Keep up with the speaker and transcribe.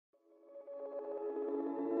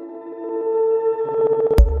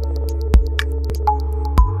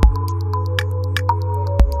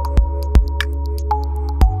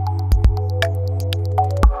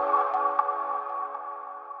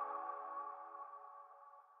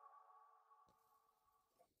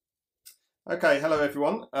Okay, hello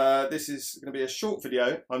everyone. This is going to be a short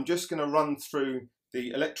video. I'm just going to run through the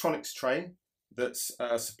electronics tray that's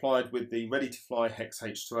supplied with the ready-to-fly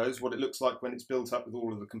HexH2os, what it looks like when it's built up with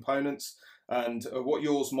all of the components, and what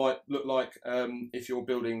yours might look like if you're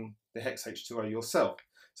building the HexH2o yourself.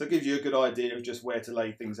 So it gives you a good idea of just where to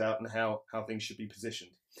lay things out and how things should be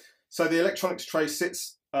positioned. So the electronics tray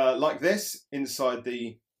sits like this inside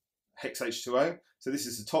the HexH2o. So this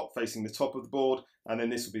is the top facing the top of the board, and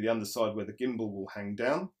then this will be the underside where the gimbal will hang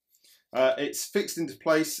down. It's fixed into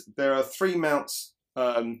place. There are three mounts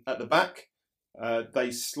at the back.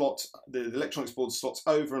 They slot, the electronics board slots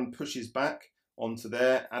over and pushes back onto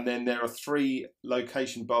there, and then there are three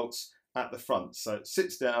location bolts at the front. So it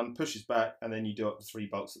sits down, pushes back, and then you do up the three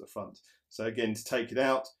bolts at the front. So again, to take it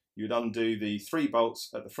out, you would undo the three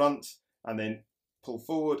bolts at the front and then pull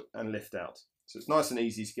forward and lift out. So it's nice and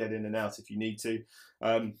easy to get in and out if you need to.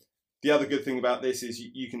 The other good thing about this is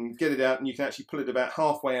you can get it out and you can actually pull it about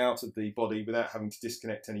halfway out of the body without having to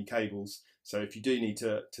disconnect any cables. So if you do need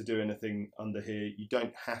to do anything under here, you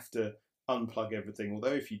don't have to unplug everything.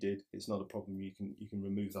 Although if you did, it's not a problem. You can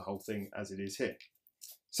remove the whole thing as it is here.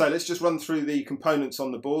 So let's just run through the components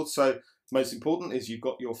on the board. So most important is you've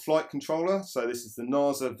got your flight controller. So this is the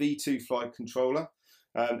NASA V2 flight controller.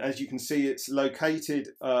 As you can see, it's located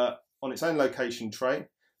on its own location tray.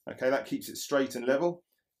 Okay, that keeps it straight and level,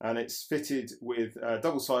 and it's fitted with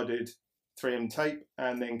double-sided 3M tape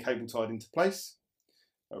and then cable tied into place.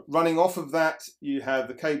 Running off of that, you have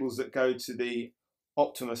the cables that go to the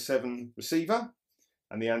Optima 7 receiver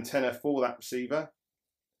and the antenna for that receiver.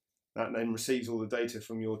 That then receives all the data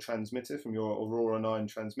from your transmitter, from your Aurora 9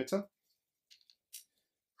 transmitter.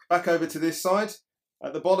 Back over to this side.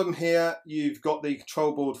 At the bottom here, you've got the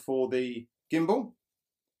control board for the gimbal.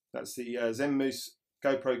 That's the ZenMoose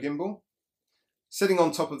GoPro gimbal. Sitting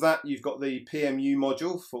on top of that, you've got the PMU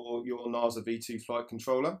module for your NASA V2 flight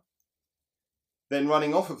controller. Then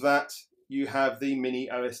running off of that, you have the mini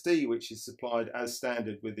OSD, which is supplied as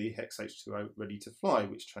standard with the HexH2o ready to fly,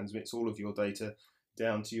 which transmits all of your data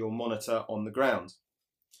down to your monitor on the ground.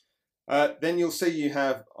 Then you'll see you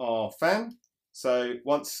have our fan. So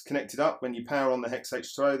once connected up, when you power on the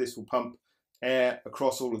HexH2o, this will pump air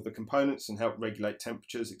across all of the components and help regulate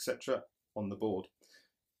temperatures, etc. on the board.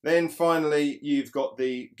 Then finally, you've got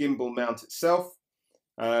the gimbal mount itself.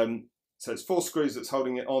 So it's 4 screws that's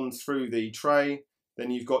holding it on through the tray.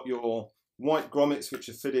 Then you've got your white grommets, which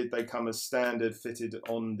are fitted. They come as standard fitted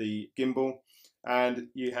on the gimbal. And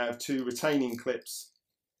you have 2 retaining clips.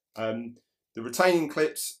 The retaining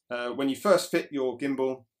clips, when you first fit your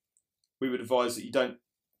gimbal, we would advise that you don't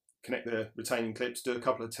connect the retaining clips, do a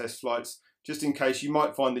couple of test flights, just in case. You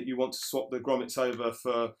might find that you want to swap the grommets over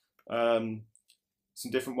for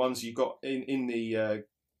some different ones. You've got in the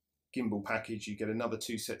gimbal package, you get another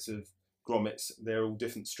 2 sets of grommets. They're all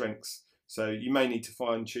different strengths, so you may need to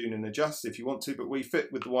fine tune and adjust if you want to, but we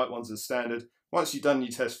fit with the white ones as standard. Once you've done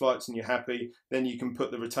your test flights and you're happy, then you can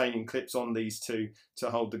put the retaining clips on these 2 to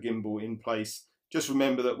hold the gimbal in place. Just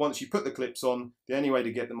remember that once you put the clips on, the only way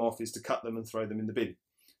to get them off is to cut them and throw them in the bin.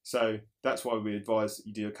 So that's why we advise that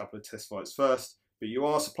you do a couple of test flights first. But you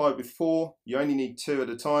are supplied with 4. You only need 2 at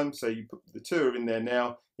a time. So you put the 2 are in there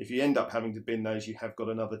now. If you end up having to bin those, you have got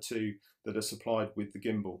another 2 that are supplied with the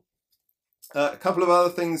gimbal. A couple of other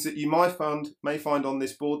things that you may find on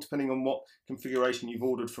this board, depending on what configuration you've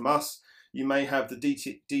ordered from us. You may have the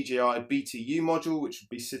DJI BTU module, which would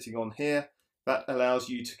be sitting on here. That allows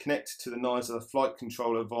you to connect to the NASA flight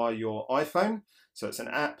controller via your iPhone. So it's an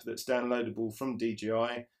app that's downloadable from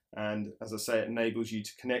DJI, and as I say, it enables you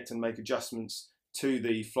to connect and make adjustments to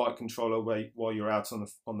the flight controller while you're out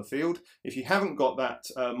on the field. If you haven't got that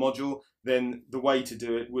module, then the way to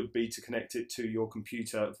do it would be to connect it to your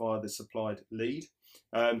computer via the supplied lead.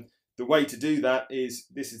 The way to do that is,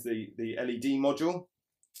 this is the LED module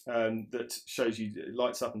that shows you, it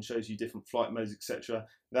lights up and shows you different flight modes, etc.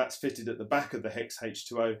 That's fitted at the back of the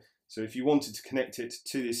HexH2o. So if you wanted to connect it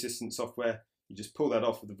to the assistant software, you just pull that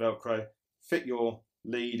off with the Velcro, fit your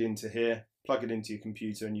lead into here, plug it into your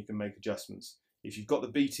computer, and you can make adjustments. If you've got the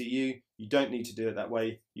BTU, you don't need to do it that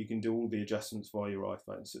way. You can do all the adjustments via your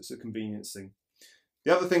iPhone, so it's a convenience thing.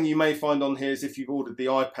 The other thing you may find on here is if you've ordered the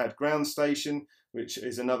iPad ground station, which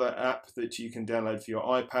is another app that you can download for your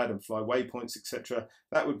iPad and fly waypoints, etc.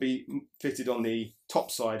 That would be fitted on the top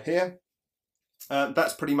side here.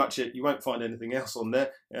 That's pretty much it. You won't find anything else on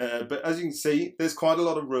there. But as you can see, there's quite a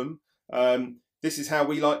lot of room. This is how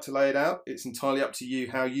we like to lay it out. It's entirely up to you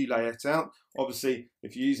how you lay it out. Obviously,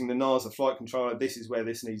 if you're using the NASA flight controller, this is where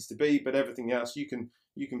this needs to be, but everything else you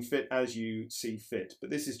can fit as you see fit. But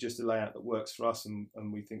this is just a layout that works for us and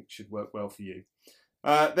we think should work well for you.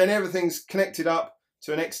 Then everything's connected up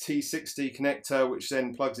to an XT60 connector, which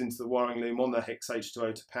then plugs into the wiring loom on the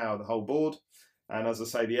HexH2o to power the whole board. And as I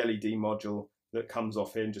say, the LED module that comes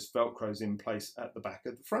off here and just velcros in place at the back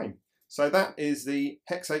of the frame. So that is the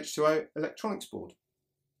HexH2o electronics board.